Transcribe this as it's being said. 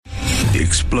The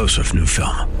explosive new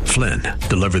film, Flynn,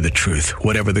 deliver the truth,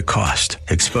 whatever the cost,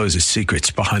 exposes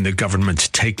secrets behind the government's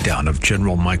takedown of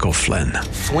General Michael Flynn.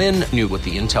 Flynn knew what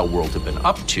the intel world had been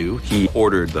up to. He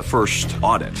ordered the first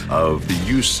audit of the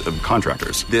use of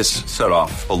contractors. This set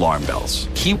off alarm bells.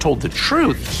 He told the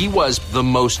truth. He was the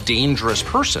most dangerous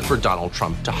person for Donald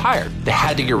Trump to hire. They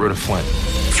had to get rid of Flynn.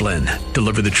 Flynn,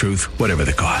 deliver the truth, whatever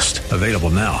the cost. Available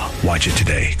now. Watch it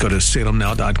today. Go to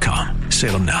salemnow.com.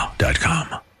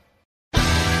 salemnow.com.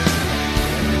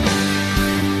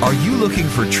 Are you looking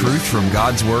for truth from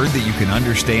God's Word that you can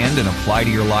understand and apply to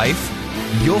your life?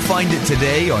 You'll find it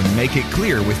today on Make It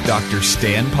Clear with Dr.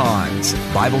 Stan Ponz,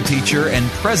 Bible teacher and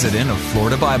president of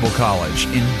Florida Bible College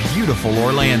in beautiful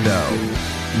Orlando.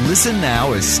 Listen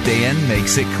now as Stan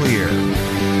makes it clear.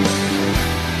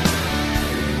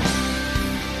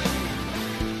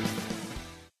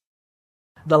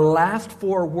 The last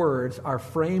four words are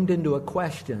framed into a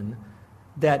question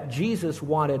that Jesus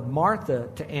wanted Martha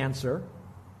to answer,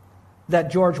 that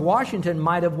George Washington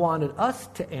might have wanted us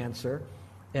to answer,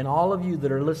 and all of you that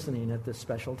are listening at this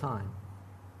special time.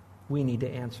 We need to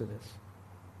answer this.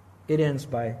 It ends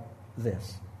by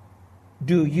this.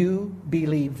 Do you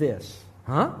believe this?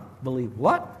 Huh? Believe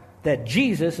what? That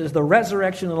Jesus is the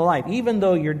resurrection and the life. Even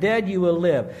though you're dead, you will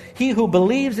live. He who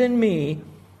believes in me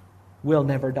will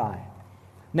never die.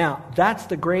 Now, that's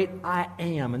the great I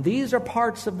am. And these are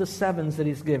parts of the sevens that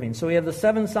he's giving. So we have the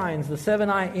seven signs, the seven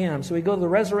I am. So we go to the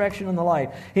resurrection and the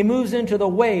life. He moves into the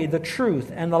way, the truth,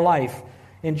 and the life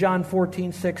in John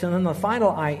 14:6. And then the final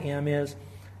I am is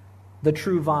the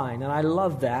true vine. And I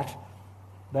love that.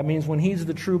 That means when he's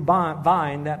the true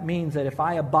vine, that means that if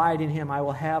I abide in him, I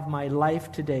will have my life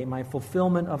today, my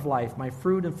fulfillment of life, my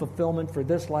fruit and fulfillment for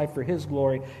this life, for his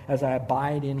glory, as I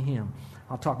abide in him.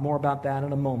 I'll talk more about that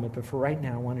in a moment, but for right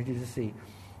now, I wanted you to see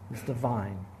it's the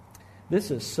vine. This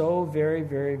is so very,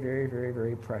 very, very, very,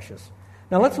 very precious.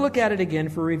 Now let's look at it again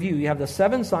for review. You have the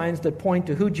seven signs that point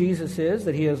to who Jesus is,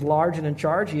 that he is large and in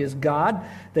charge, he is God,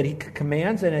 that he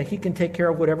commands, and that he can take care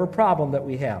of whatever problem that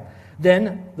we have.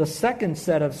 Then the second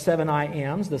set of seven I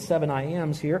ams, the seven I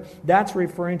ams here, that's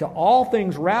referring to all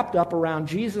things wrapped up around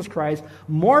Jesus Christ,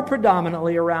 more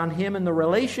predominantly around him and the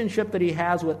relationship that he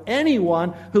has with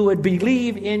anyone who would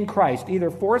believe in Christ, either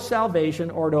for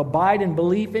salvation or to abide in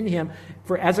belief in him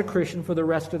for as a Christian for the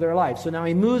rest of their life. So now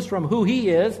he moves from who he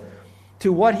is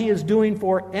to what he is doing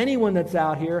for anyone that's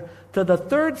out here, to the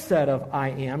third set of I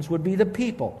ams would be the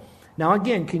people. Now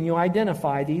again, can you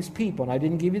identify these people? And I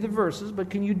didn't give you the verses, but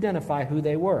can you identify who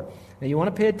they were? Now you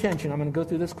want to pay attention. I'm going to go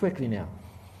through this quickly now.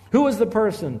 Who was the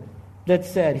person that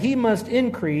said, he must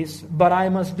increase, but I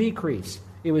must decrease?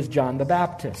 It was John the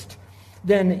Baptist.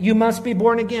 Then you must be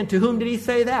born again. To whom did he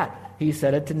say that? He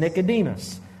said it to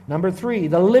Nicodemus. Number 3,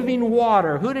 the living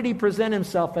water. Who did he present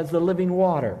himself as the living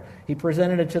water? He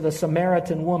presented it to the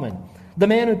Samaritan woman. The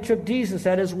man who took Jesus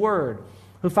at his word,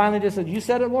 who finally just said, you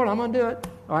said it, Lord, I'm going to do it.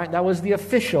 All right, that was the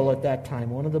official at that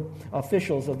time, one of the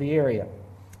officials of the area.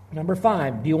 Number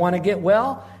 5, do you want to get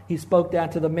well? He spoke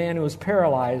that to the man who was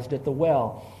paralyzed at the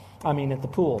at the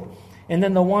pool. And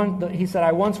then he said,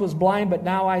 I once was blind, but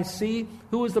now I see.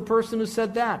 Who was the person who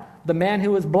said that? The man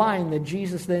who was blind that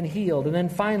Jesus then healed. And then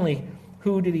finally,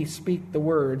 who did he speak the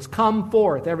words? Come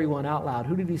forth, everyone out loud.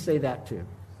 Who did he say that to?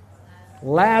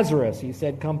 Lazarus. He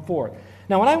said, come forth.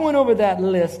 Now, when I went over that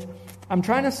list, I'm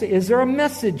trying to say, is there a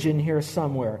message in here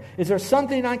somewhere? Is there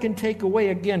something I can take away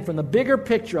again from the bigger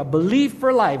picture, a belief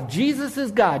for life? Jesus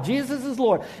is God. Jesus is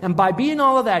Lord. And by being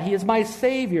all of that, he is my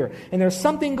Savior. And there's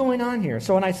something going on here.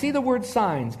 So when I see the word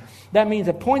signs, that means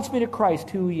it points me to Christ,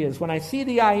 who he is. When I see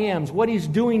the I ams, what he's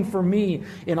doing for me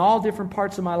in all different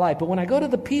parts of my life. But when I go to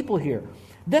the people here,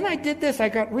 then I did this. I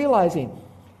got realizing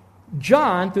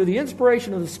John, through the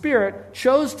inspiration of the Spirit,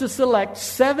 chose to select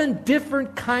 7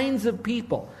 different kinds of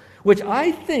people, which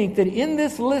I think that in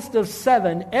this list of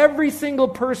 7, every single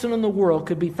person in the world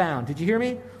could be found. Did you hear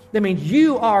me? That means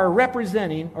you are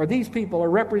representing, or these people are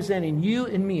representing you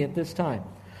and me at this time.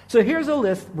 So here's a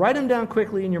list. Write them down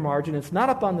quickly in your margin. It's not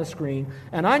up on the screen.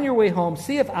 And on your way home,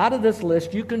 see if out of this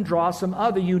list you can draw some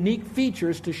other unique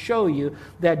features to show you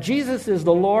that Jesus is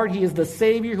the Lord. He is the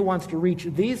Savior who wants to reach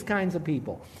these kinds of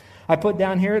people. I put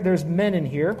down here, there's men in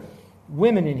here,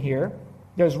 women in here,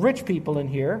 there's rich people in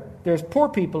here, there's poor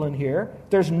people in here,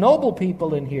 there's noble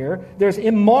people in here, there's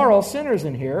immoral sinners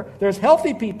in here, there's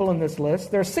healthy people in this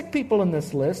list, there's sick people in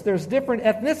this list, there's different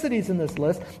ethnicities in this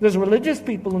list, there's religious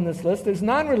people in this list, there's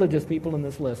non-religious people in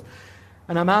this list.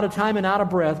 And I'm out of time and out of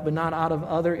breath, but not out of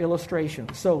other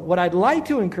illustrations. So what I'd like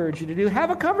to encourage you to do, have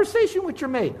a conversation with your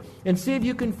mate and see if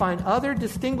you can find other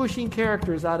distinguishing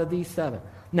characters out of these 7.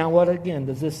 Now, what again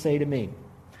does this say to me?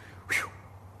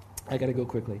 I got to go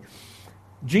quickly.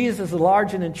 Jesus is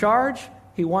large and in charge.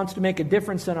 He wants to make a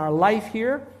difference in our life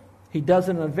here. He does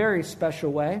it in a very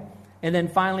special way. And then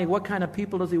finally, what kind of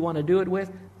people does he want to do it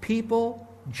with? People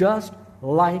just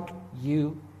like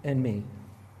you and me.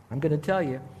 I'm going to tell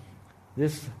you,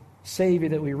 this Savior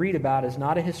that we read about is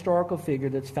not a historical figure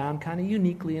that's found kind of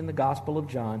uniquely in the Gospel of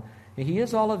John. And he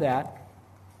is all of that,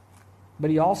 but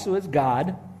he also is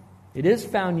God. It is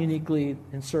found uniquely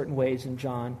in certain ways in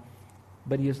John,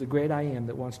 but he is the great I Am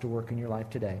that wants to work in your life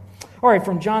today. All right,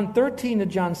 from John 13 to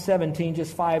John 17,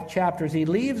 just 5 chapters, he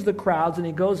leaves the crowds and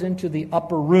he goes into the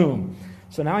upper room.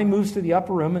 So now he moves to the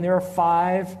upper room, and there are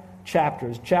 5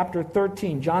 chapters. Chapter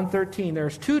 13, John 13,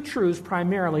 there's 2 truths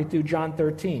primarily through John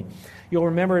 13. You'll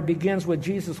remember it begins with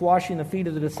Jesus washing the feet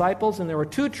of the disciples, and there were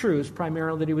 2 truths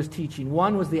primarily that he was teaching.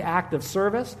 One was the act of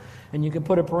service, and you can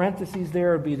put a parenthesis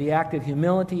there, it would be the act of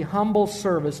humility, humble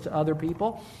service to other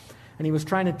people. And he was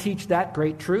trying to teach that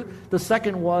great truth. The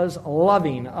second was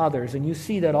loving others. And you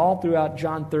see that all throughout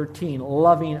John 13,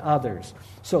 loving others.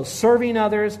 So serving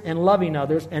others and loving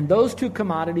others, and those 2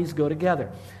 commodities go together.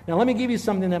 Now let me give you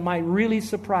something that might really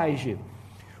surprise you.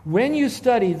 When you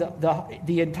study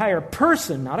the entire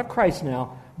person, not of Christ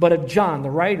now, but of John, the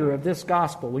writer of this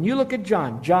gospel, when you look at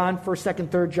John, 1st, 2nd,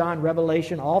 3rd John,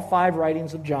 Revelation, all 5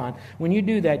 writings of John, when you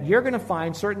do that, you're going to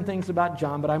find certain things about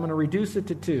John, but I'm going to reduce it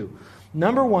to 2.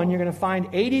 Number 1, you're going to find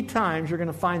 80 times, you're going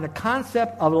to find the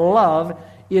concept of love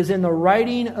is in the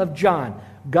writing of John.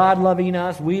 God loving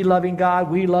us, we loving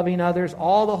God, we loving others,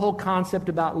 all the whole concept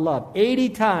about love. 80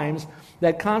 times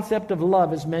that concept of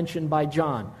love is mentioned by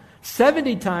John.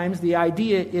 70 times the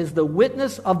idea is the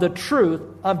witness of the truth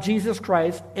of Jesus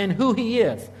Christ and who he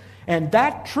is. And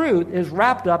that truth is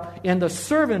wrapped up in the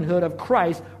servanthood of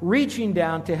Christ, reaching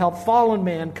down to help fallen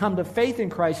man come to faith in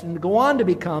Christ and to go on to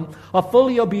become a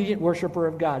fully obedient worshiper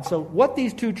of God. So what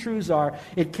these 2 truths are,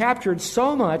 it captured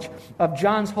so much of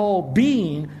John's whole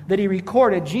being that he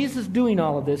recorded Jesus doing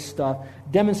all of this stuff,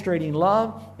 demonstrating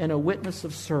love and a witness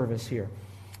of service here.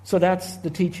 So that's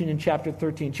the teaching in chapter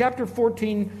 13. Chapter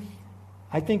 14,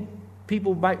 I think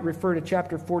people might refer to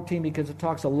chapter 14 because it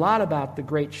talks a lot about the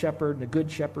great shepherd, the good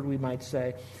shepherd, we might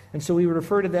say. And so we would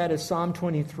refer to that as Psalm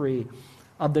 23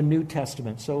 of the New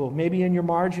Testament. So maybe in your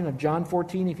margin of John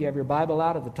 14, if you have your Bible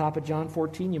out at the top of John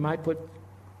 14, you might put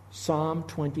Psalm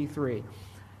 23.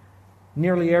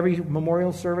 Nearly every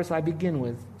memorial service I begin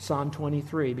with Psalm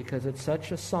 23 because it's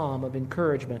such a psalm of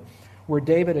encouragement. Where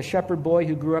David, a shepherd boy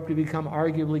who grew up to become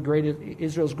arguably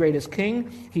Israel's greatest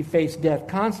king, he faced death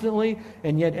constantly,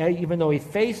 and yet even though he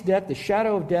faced death, the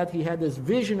shadow of death, he had this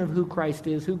vision of who Christ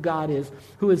is, who God is,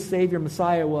 who his Savior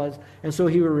Messiah was, and so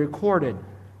he recorded,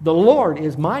 "The Lord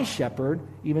is my shepherd,"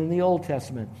 even in the Old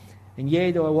Testament. "And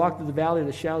yea, though I walk through the valley of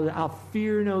the shadow of death, I'll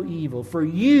fear no evil, for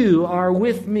you are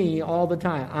with me all the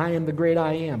time. I am the great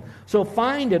I Am." So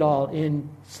find it all in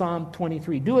Psalm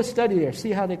 23. Do a study there.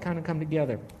 See how they kind of come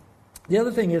together. The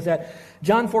other thing is that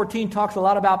John 14 talks a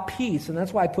lot about peace, and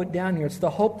that's why I put down here, it's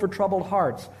the hope for troubled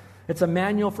hearts. It's a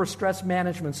manual for stress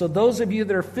management. So those of you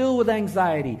that are filled with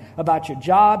anxiety about your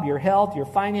job, your health, your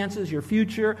finances, your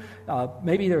future,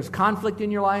 maybe there's conflict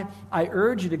in your life, I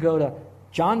urge you to go to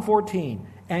John 14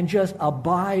 and just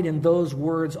abide in those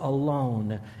words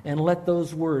alone and let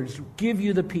those words give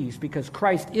you the peace because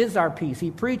Christ is our peace.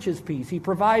 He preaches peace. He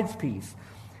provides peace.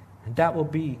 And that will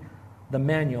be the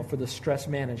manual for the stress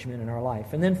management in our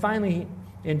life. And then finally,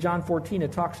 in John 14,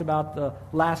 it talks about the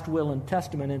last will and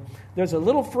testament. And there's a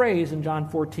little phrase in John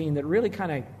 14 that really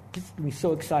kind of gets me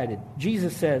so excited.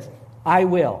 Jesus says, I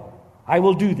will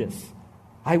do this.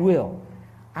 I will.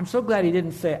 I'm so glad he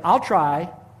didn't say, I'll try.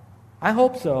 I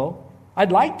hope so.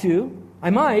 I'd like to. I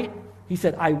might. He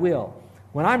said, I will.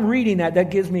 When I'm reading that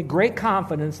gives me great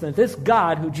confidence that this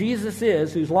God, who Jesus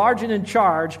is, who's large and in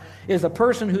charge, is a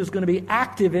person who's going to be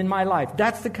active in my life.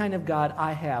 That's the kind of God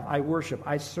I have, I worship,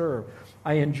 I serve,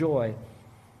 I enjoy.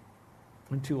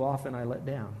 And too often I let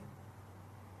down.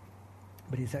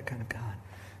 But he's that kind of God.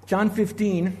 John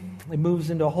 15, it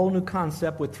moves into a whole new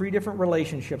concept with 3 different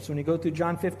relationships. When you go through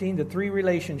John 15, the 3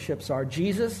 relationships are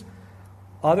Jesus,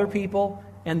 other people,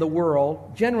 and the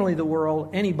world, generally the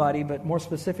world, anybody, but more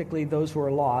specifically those who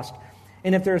are lost.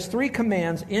 And if there's 3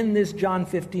 commands in this John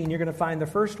 15, you're going to find the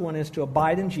first one is to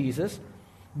abide in Jesus,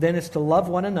 then it's to love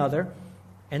one another,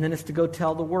 and then it's to go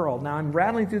tell the world. Now, I'm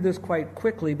rattling through this quite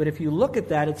quickly, but if you look at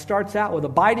that, it starts out with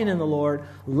abiding in the Lord,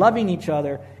 loving each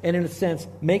other, and in a sense,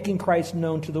 making Christ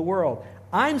known to the world.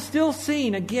 I'm still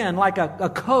seeing, again, like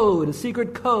a code, a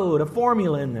secret code, a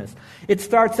formula in this. It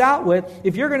starts out with,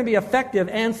 if you're going to be effective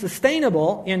and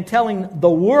sustainable in telling the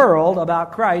world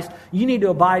about Christ, you need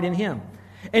to abide in Him.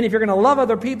 And if you're going to love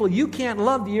other people, you can't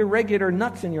love the irregular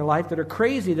nuts in your life that are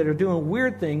crazy, that are doing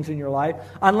weird things in your life,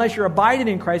 unless you're abiding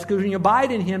in Christ. Because when you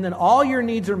abide in Him, then all your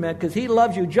needs are met because He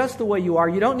loves you just the way you are.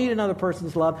 You don't need another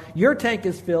person's love. Your tank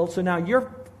is filled, so now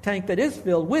your tank that is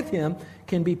filled with Him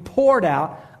can be poured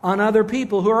out on other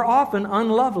people who are often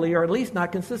unlovely, or at least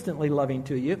not consistently loving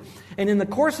to you. And in the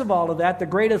course of all of that, the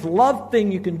greatest love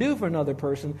thing you can do for another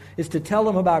person is to tell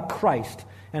them about Christ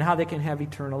and how they can have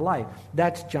eternal life.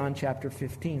 That's John chapter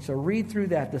 15. So read through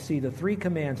that to see the 3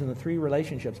 commands and the 3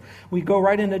 relationships. We go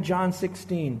right into John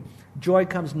 16. Joy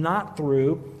comes not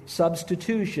through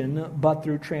substitution, but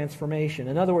through transformation.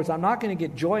 In other words, I'm not going to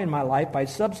get joy in my life by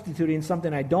substituting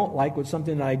something I don't like with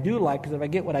something that I do like, because if I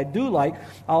get what I do like,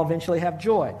 I'll eventually have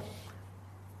joy.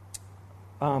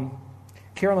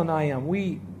 Carol and I,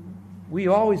 we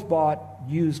always bought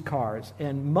used cars,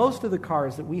 and most of the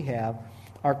cars that we have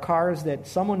are cars that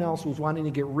someone else was wanting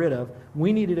to get rid of.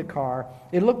 We needed a car.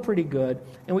 It looked pretty good.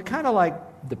 And we kind of like,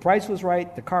 the price was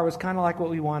right. The car was kind of like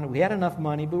what we wanted. We had enough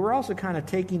money, but we're also kind of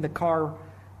taking the car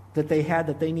that they had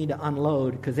that they need to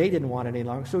unload because they didn't want it any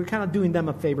longer. So we're kind of doing them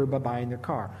a favor by buying their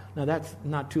car. Now, that's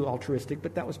not too altruistic,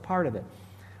 but that was part of it.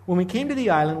 When we came to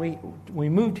the island, we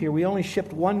moved here. We only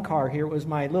shipped one car here. It was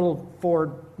my little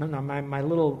my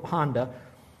little Honda,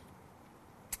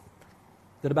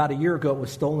 that about a year ago it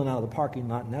was stolen out of the parking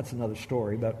lot, and that's another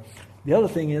story. But the other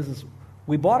thing is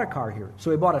we bought a car here.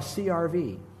 So we bought a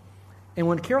CR-V. And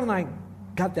when Carol and I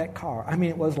got that car, I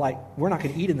mean, it was like, we're not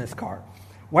going to eat in this car.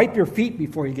 Wipe your feet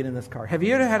before you get in this car. Have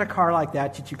you ever had a car like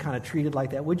that you kind of treated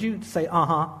like that? Would you say,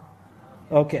 uh-huh?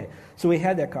 Okay, so we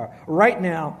had that car. Right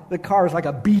now, the car is like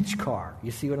a beach car.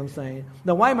 You see what I'm saying?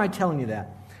 Now, why am I telling you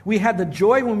that? We had the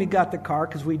joy when we got the car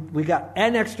because we got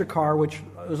an extra car, which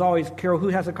was always, Carol, who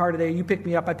has a car today? You pick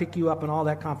me up, I pick you up, and all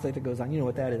that conflict that goes on. You know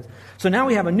what that is. So now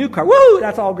we have a new car. Woo!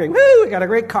 That's all great. Woo! We got a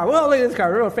great car. Whoa, look at this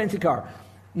car. Real fancy car.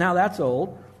 Now that's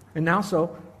old. And now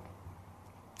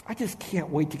I just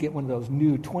can't wait to get one of those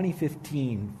new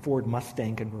 2015 Ford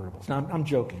Mustang convertibles. Now, I'm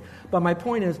joking. But my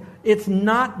point is, it's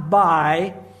not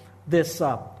by this,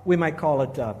 we might call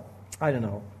it,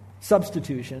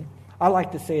 substitution. I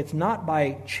like to say it's not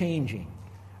by changing.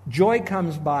 Joy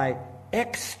comes by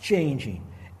exchanging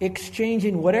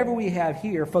whatever we have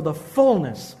here for the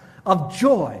fullness of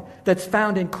joy that's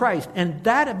found in Christ. And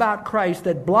that about Christ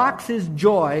that blocks His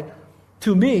joy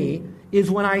to me is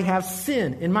when I have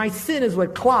sin. And my sin is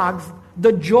what clogs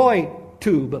the joy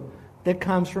tube that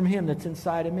comes from Him that's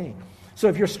inside of me. So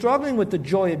if you're struggling with the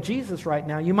joy of Jesus right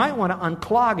now, you might want to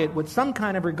unclog it with some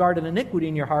kind of regard and iniquity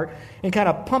in your heart and kind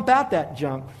of pump out that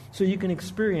junk so you can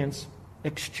experience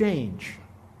exchange.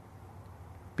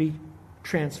 Be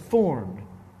transformed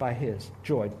by His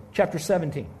joy. Chapter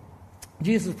 17.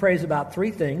 Jesus prays about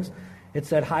 3 things. It's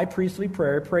that high priestly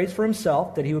prayer. He prays for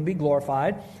Himself, that He would be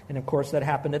glorified. And of course, that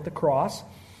happened at the cross.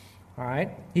 All right.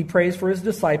 He prays for His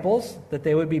disciples, that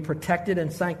they would be protected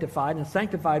and sanctified. And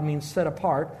sanctified means set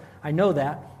apart. I know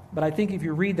that. But I think if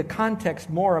you read the context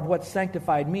more of what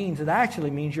sanctified means, it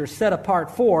actually means you're set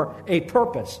apart for a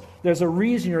purpose. There's a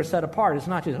reason you're set apart. It's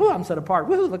not just, oh, I'm set apart.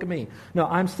 Woohoo, look at me. No,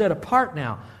 I'm set apart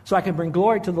now. So I can bring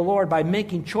glory to the Lord by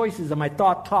making choices in my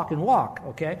thought, talk, and walk.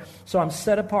 Okay? So I'm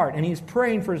set apart. And He's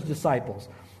praying for His disciples,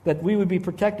 that we would be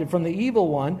protected from the evil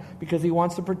one, because He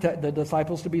wants to protect the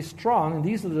disciples to be strong. And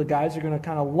these are the guys who are going to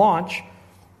kind of launch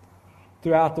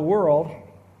throughout the world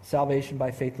salvation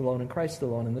by faith alone in Christ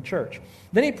alone in the church.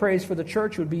 Then He prays for the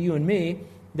church, would be you and me,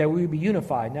 that we would be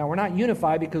unified. Now, we're not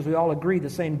unified because we all agree the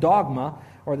same dogma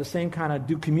or the same kind of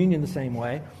do communion the same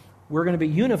way. We're going to be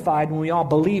unified when we all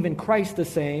believe in Christ the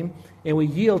same and we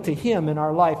yield to Him in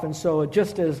our life. And so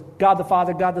just as God the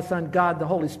Father, God the Son, God the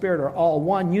Holy Spirit are all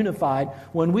one, unified,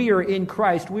 when we are in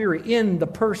Christ, we are in the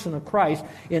person of Christ,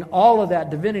 in all of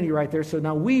that divinity right there. So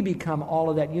now we become all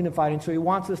of that unified. And so He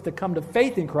wants us to come to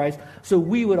faith in Christ so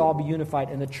we would all be unified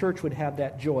and the church would have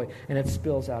that joy and it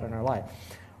spills out in our life.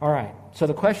 All right, so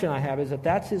the question I have is, if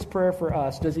that's His prayer for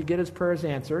us, does He get His prayers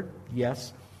answered?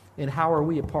 Yes. And how are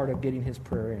we a part of getting His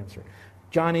prayer answered?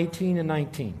 John 18 and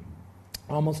 19.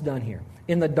 Almost done here.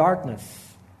 In the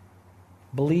darkness,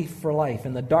 belief for life.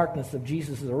 In the darkness of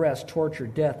Jesus' arrest, torture,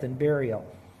 death, and burial.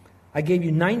 I gave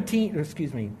you 19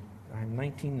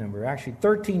 number. Actually,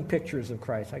 13 pictures of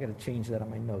Christ. I got to change that on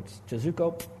my notes.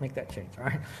 Jazuko, make that change. All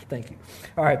right, thank you.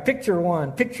 All right, picture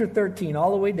 1, picture 13,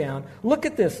 all the way down. Look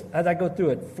at this as I go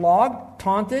through it. Flogged,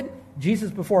 taunted,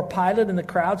 Jesus before Pilate and the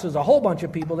crowds. There's a whole bunch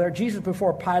of people there. Jesus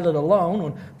before Pilate alone,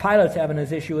 when Pilate's having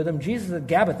his issue with him. Jesus at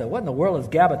Gabbatha. What in the world is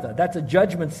Gabbatha? That's a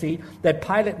judgment seat that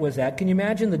Pilate was at. Can you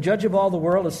imagine the judge of all the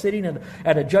world is sitting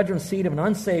at a judgment seat of an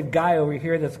unsaved guy over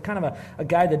here that's kind of a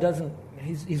guy that doesn't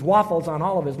he's waffles on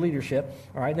all of his leadership.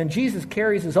 All right. Then Jesus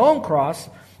carries his own cross,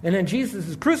 and then Jesus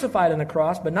is crucified on the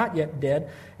cross, but not yet dead.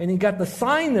 And you got the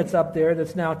sign that's up there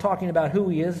that's now talking about who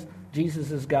he is.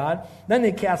 Jesus is God. Then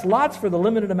they cast lots for the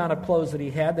limited amount of clothes that he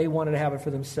had. They wanted to have it for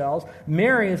themselves.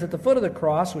 Mary is at the foot of the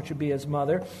cross, which would be his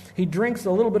mother. He drinks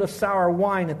a little bit of sour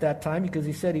wine at that time because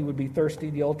he said he would be thirsty.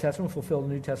 The Old Testament fulfilled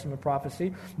the New Testament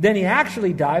prophecy. Then he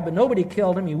actually died, but nobody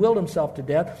killed him. He willed himself to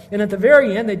death. And at the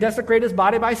very end, they desecrate his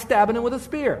body by stabbing him with a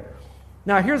spear.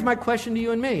 Now, here's my question to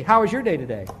you and me. How was your day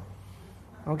today?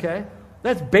 Okay?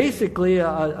 That's basically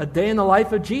a day in the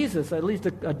life of Jesus, at least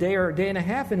a day or a day and a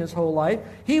half in his whole life.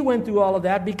 He went through all of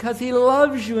that because he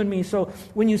loves you and me. So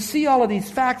when you see all of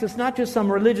these facts, it's not just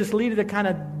some religious leader that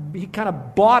he kind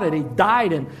of bought it. He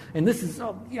died, and this is,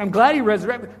 I'm glad he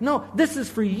resurrected. No, this is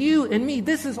for you and me.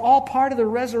 This is all part of the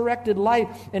resurrected life,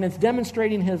 and it's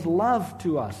demonstrating his love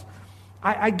to us.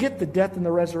 I get the death and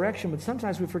the resurrection, but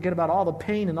sometimes we forget about all the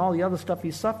pain and all the other stuff he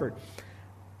suffered.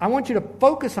 I want you to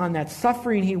focus on that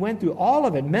suffering he went through, all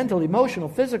of it, mental, emotional,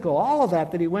 physical, all of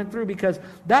that he went through, because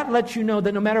that lets you know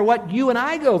that no matter what you and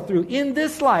I go through in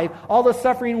this life, all the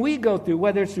suffering we go through,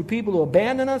 whether it's through people who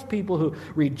abandon us, people who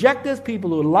reject us, people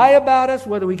who lie about us,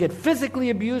 whether we get physically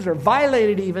abused or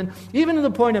violated even to the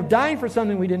point of dying for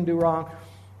something we didn't do wrong,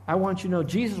 I want you to know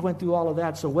Jesus went through all of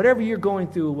that. So whatever you're going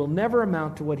through will never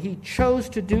amount to what he chose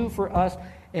to do for us,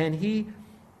 and he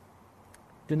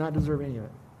did not deserve any of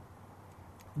it.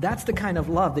 That's the kind of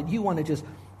love that you want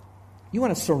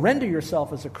to surrender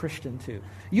yourself as a Christian to.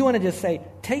 You want to just say,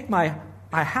 take my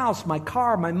house, my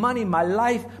car, my money, my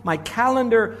life, my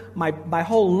calendar, my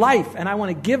whole life, and I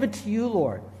want to give it to you,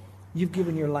 Lord. You've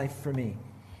given your life for me.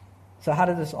 So how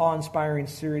did this awe-inspiring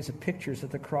series of pictures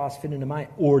at the cross fit into my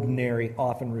ordinary,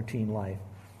 often routine life?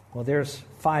 Well, there's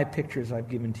 5 pictures I've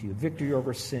given to you. Victory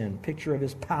over sin, picture of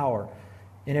his power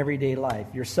in everyday life.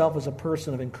 Yourself as a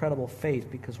person of incredible faith,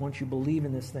 because once you believe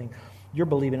in this thing, you're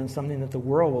believing in something that the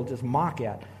world will just mock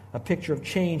at. A picture of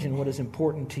change in what is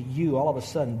important to you. All of a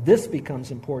sudden, this becomes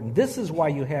important. This is why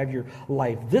you have your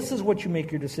life. This is what you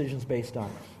make your decisions based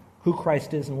on. Who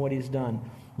Christ is and what he's done.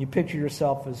 You picture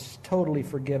yourself as totally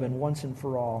forgiven once and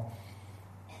for all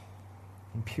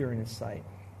and pure in his sight.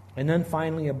 And then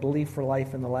finally, a belief for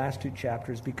life in the last 2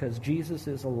 chapters, because Jesus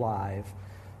is alive.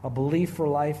 A belief for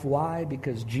life. Why?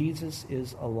 Because Jesus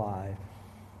is alive.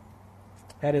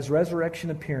 At his resurrection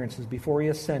appearances, before he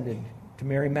ascended, to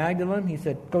Mary Magdalene, he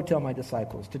said, go tell my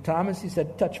disciples. To Thomas, he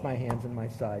said, touch my hands and my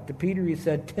side. To Peter, he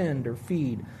said, tend or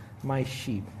feed my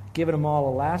sheep. Giving them all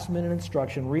a last-minute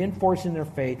instruction, reinforcing their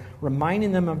faith,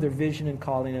 reminding them of their vision and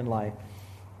calling in life.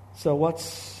 So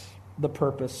what's the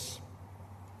purpose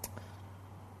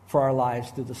for our lives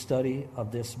through the study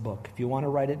of this book? If you want to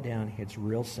write it down, it's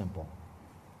real simple.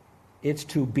 It's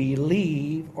to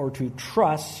believe or to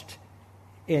trust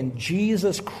in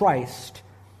Jesus Christ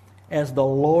as the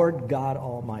Lord God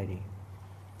Almighty.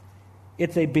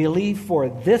 It's a belief for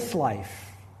this life.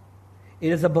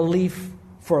 It is a belief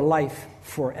for life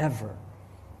forever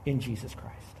in Jesus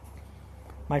Christ.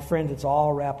 My friends, it's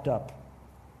all wrapped up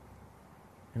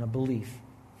in a belief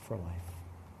for life.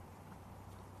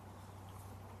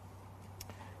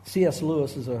 C.S.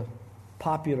 Lewis is a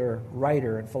popular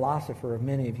writer and philosopher of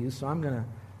many of you, so I'm going to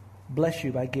bless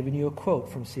you by giving you a quote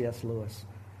from C.S. Lewis.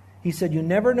 He said, you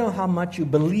never know how much you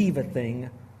believe a thing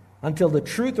until the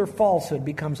truth or falsehood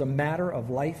becomes a matter of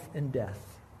life and death.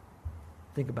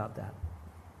 Think about that.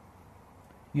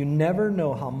 You never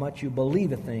know how much you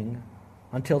believe a thing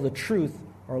until the truth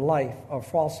or life or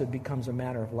falsehood becomes a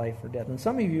matter of life or death. And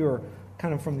some of you are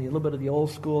kind of from a little bit of the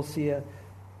old school,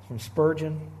 from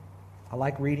Spurgeon. I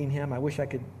like reading him. I wish I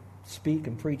could speak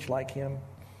and preach like him.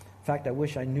 In fact, I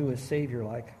wish I knew his Savior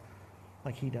like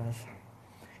he does.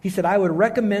 He said, I would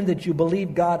recommend that you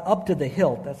believe God up to the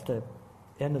hilt. That's the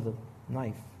end of the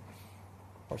knife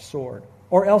or sword.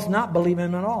 Or else not believe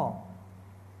him at all.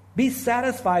 Be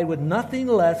satisfied with nothing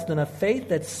less than a faith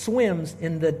that swims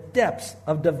in the depths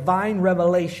of divine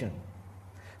revelation.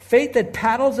 Faith that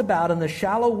paddles about in the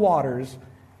shallow waters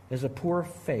is a poor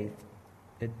faith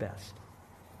at best.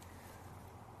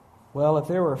 Well, if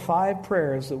there were 5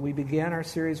 prayers that we began our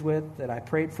series with, that I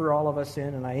prayed for all of us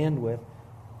in, and I end with,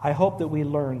 I hope that we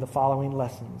learn the following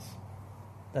lessons.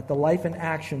 That the life and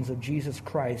actions of Jesus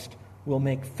Christ will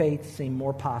make faith seem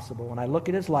more possible. When I look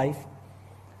at his life,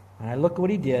 and I look at what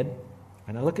he did,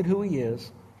 and I look at who he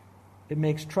is, it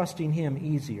makes trusting him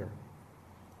easier.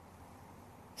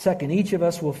 Second, each of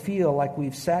us will feel like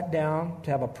we've sat down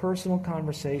to have a personal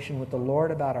conversation with the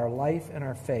Lord about our life and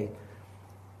our faith.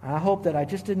 I hope that I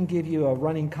just didn't give you a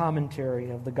running commentary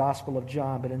of the Gospel of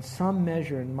John, but in some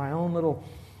measure, in my own little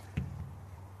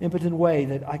impotent way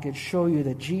that I could show you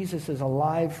that Jesus is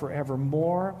alive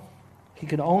forevermore. He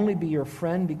could only be your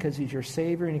friend because He's your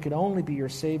Savior, and He could only be your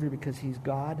Savior because He's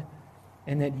God,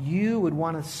 and that you would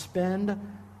want to spend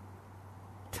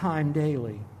time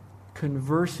daily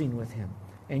conversing with Him,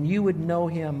 and you would know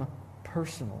Him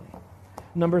personally.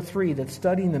 Number 3, that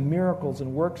studying the miracles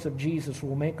and works of Jesus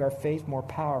will make our faith more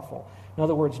powerful. In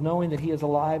other words, knowing that He is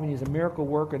alive and He's a miracle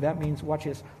worker, that means, watch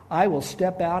this, I will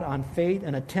step out on faith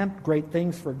and attempt great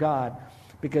things for God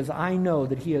because I know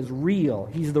that He is real.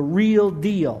 He's the real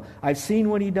deal. I've seen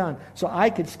what He's done. So I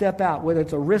could step out, whether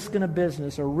it's a risk in a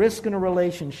business, or risk in a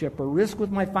relationship, or risk with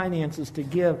my finances to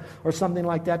give, or something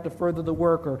like that to further the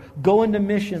work, or go into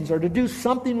missions, or to do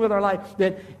something with our life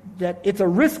that it's a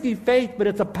risky faith, but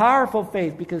it's a powerful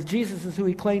faith because Jesus is who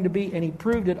He claimed to be, and He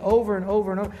proved it over and over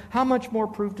and over. How much more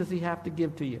proof does He have to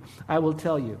give to you? I will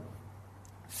tell you.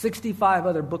 65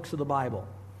 other books of the Bible.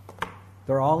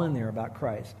 They're all in there about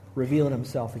Christ, revealing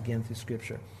Himself again through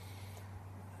Scripture.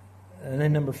 And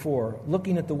then number 4,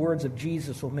 looking at the words of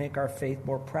Jesus will make our faith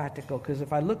more practical, because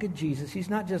if I look at Jesus, He's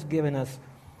not just giving us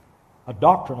a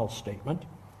doctrinal statement,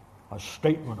 a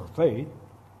statement of faith.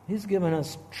 He's given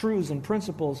us truths and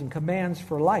principles and commands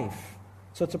for life.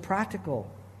 So it's a practical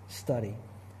study.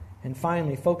 And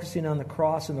finally, focusing on the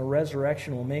cross and the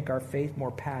resurrection will make our faith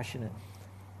more passionate.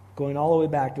 Going all the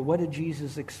way back to what did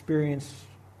Jesus experience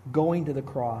going to the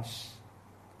cross,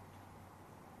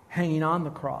 hanging on the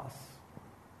cross,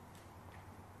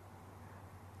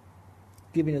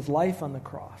 giving His life on the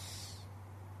cross,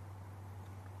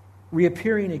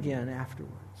 reappearing again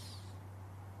afterwards,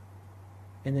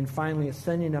 and then finally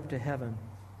ascending up to heaven,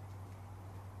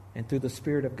 and through the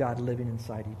Spirit of God living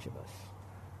inside each of us.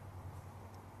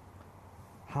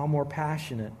 How more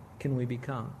passionate can we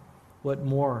become? What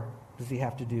more does He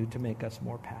have to do to make us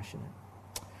more passionate?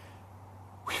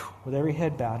 Whew. With every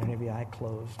head bowed and every eye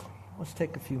closed, let's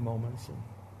take a few moments and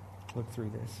look through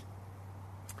this.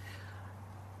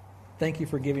 Thank you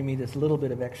for giving me this little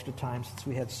bit of extra time since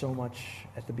we had so much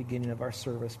at the beginning of our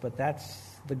service, but that's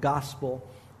the Gospel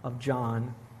of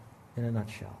John in a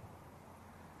nutshell.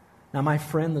 Now, my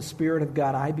friend, the Spirit of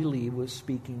God, I believe, was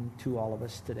speaking to all of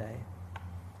us today.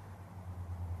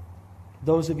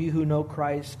 Those of you who know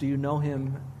Christ, do you know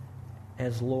Him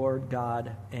as Lord,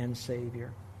 God, and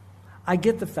Savior? I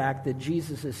get the fact that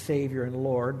Jesus is Savior and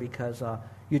Lord because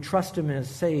you trust Him as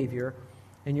Savior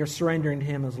and you're surrendering to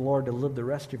Him as Lord to live the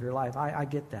rest of your life. I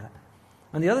get that.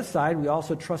 On the other side, we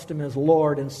also trust Him as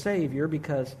Lord and Savior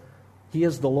because He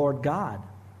is the Lord God.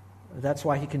 That's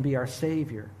why He can be our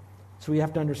Savior. So we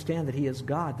have to understand that He is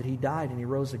God, that He died and He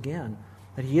rose again,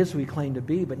 that He is who He claimed to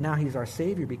be, but now He's our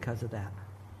Savior because of that.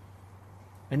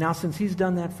 And now since He's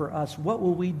done that for us, what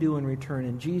will we do in return?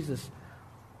 And Jesus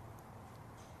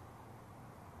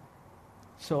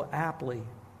so aptly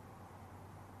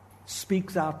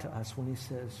speaks out to us when He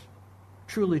says,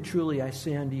 "Truly, truly, I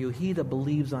say unto you, he that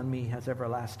believes on me has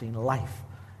everlasting life."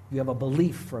 You have a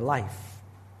belief for life.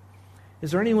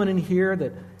 Is there anyone in here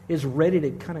that is ready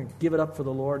to kind of give it up for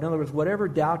the Lord? In other words, whatever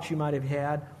doubts you might have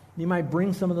had, you might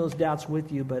bring some of those doubts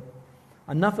with you, but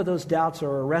enough of those doubts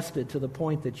are arrested to the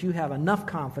point that you have enough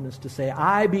confidence to say,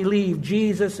 I believe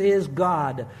Jesus is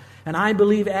God, and I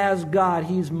believe as God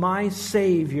He's my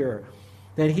Savior,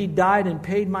 that He died and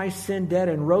paid my sin debt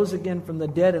and rose again from the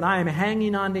dead, and I am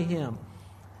hanging on to Him.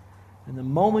 And the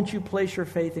moment you place your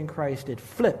faith in Christ, it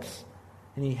flips,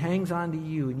 and He hangs on to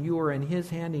you, and you are in His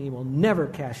hand, and He will never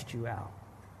cast you out.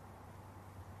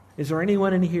 Is there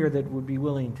anyone in here that would be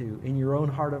willing to, in your own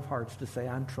heart of hearts, to say,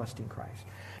 I'm trusting Christ?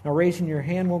 Now, raising your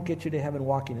hand won't get you to heaven.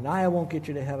 Walking an aisle won't get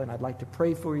you to heaven. I'd like to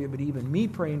pray for you, but even me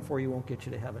praying for you won't get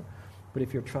you to heaven. But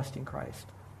if you're trusting Christ,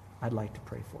 I'd like to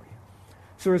pray for you.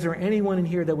 So is there anyone in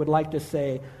here that would like to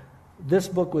say, this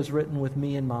book was written with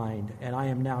me in mind, and I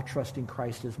am now trusting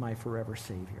Christ as my forever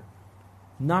Savior?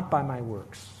 Not by my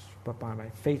works, but by my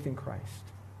faith in Christ,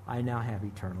 I now have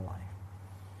eternal life.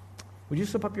 Would you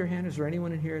slip up your hand? Is there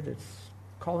anyone in here that's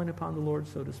calling upon the Lord,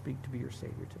 so to speak, to be your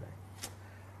Savior today?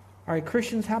 All right,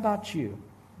 Christians, how about you?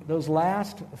 Those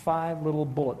last 5 little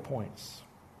bullet points.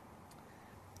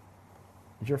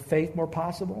 Is your faith more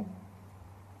possible?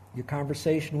 Your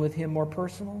conversation with Him more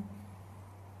personal?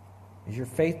 Is your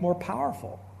faith more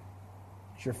powerful?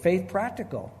 Is your faith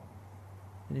practical?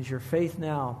 And is your faith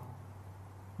now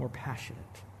more passionate?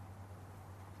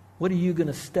 What are you going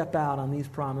to step out on these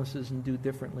promises and do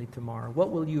differently tomorrow?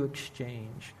 What will you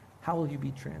exchange? How will you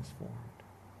be transformed?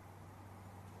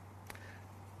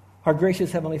 Our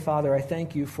gracious Heavenly Father, I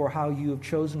thank You for how You have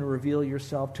chosen to reveal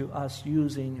Yourself to us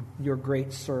using Your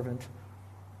great servant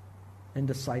and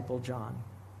disciple John.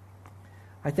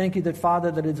 I thank you that, Father,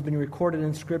 that it's been recorded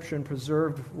in Scripture and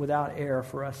preserved without error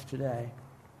for us today.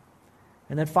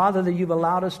 And that, Father, that you've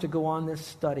allowed us to go on this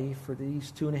study for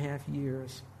these 2.5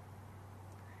 years.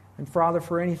 And, Father,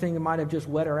 for anything that might have just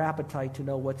whet our appetite to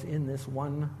know what's in this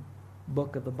one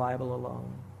book of the Bible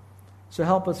alone. So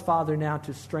help us, Father, now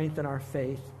to strengthen our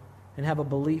faith and have a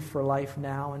belief for life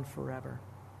now and forever.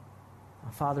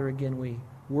 Father, again, we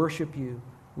worship you,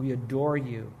 we adore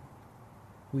you,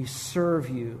 we serve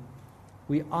you,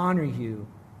 we honor you,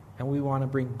 and we want to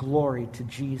bring glory to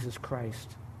Jesus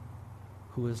Christ,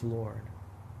 who is Lord,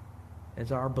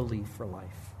 as our belief for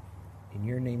life. In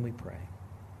your name we pray.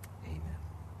 Amen.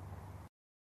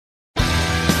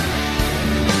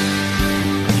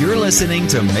 You're listening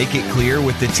to Make It Clear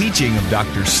with the teaching of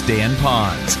Dr. Stan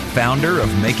Ponz, founder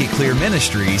of Make It Clear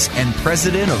Ministries and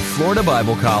president of Florida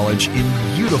Bible College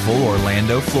in beautiful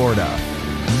Orlando, Florida.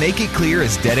 Make It Clear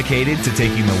is dedicated to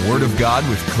taking the Word of God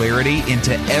with clarity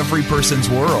into every person's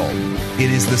world.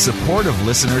 It is the support of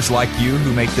listeners like you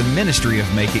who make the ministry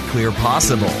of Make It Clear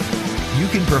possible. You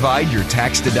can provide your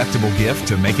tax-deductible gift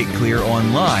to Make It Clear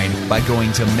online by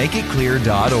going to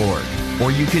makeitclear.org.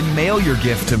 Or you can mail your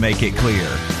gift to Make It Clear,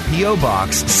 P.O.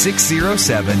 Box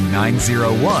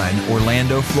 607901,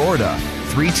 Orlando, Florida,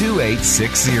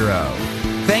 32860.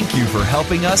 Thank you for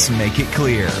helping us make it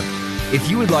clear. If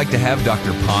you would like to have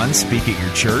Dr. Ponz speak at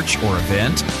your church or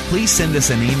event, please send us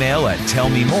an email at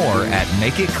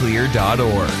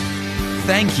tellmemore@makeitclear.org.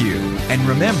 Thank you, and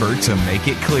remember to make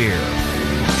it clear.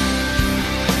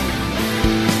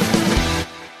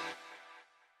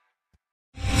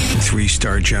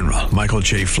 Three-star General Michael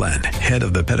J. Flynn, head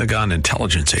of the Pentagon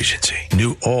Intelligence Agency,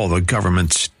 knew all the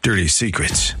government's dirty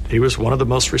secrets. He was one of the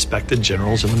most respected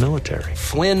generals in the military.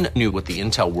 Flynn knew what the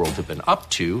intel world had been up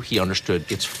to. He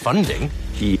understood its funding.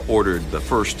 He ordered the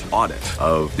first audit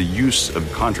of the use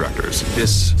of contractors.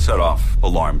 This set off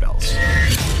alarm bells.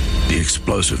 The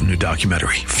explosive new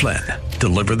documentary, Flynn,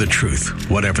 Deliver the Truth,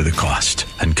 Whatever the Cost,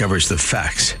 uncovers the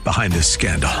facts behind this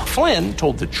scandal. Flynn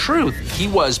told the truth. He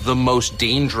was the most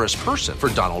dangerous person for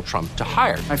Donald Trump to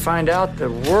hire. I find out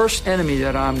the worst enemy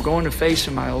that I'm going to face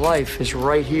in my life is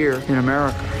right here in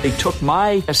America. They took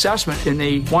my assessment and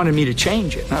they wanted me to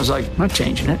change it. And I was like, I'm not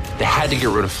changing it. They had to get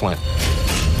rid of Flynn.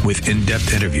 With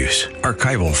in-depth interviews,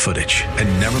 archival footage,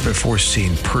 and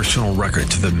never-before-seen personal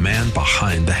records of the man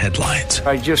behind the headlines.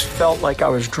 I just felt like I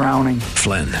was drowning.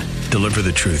 Flynn, Deliver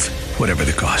the Truth, Whatever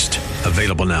the Cost.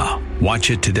 Available now.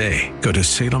 Watch it today. Go to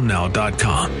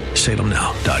salemnow.com.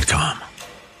 salemnow.com.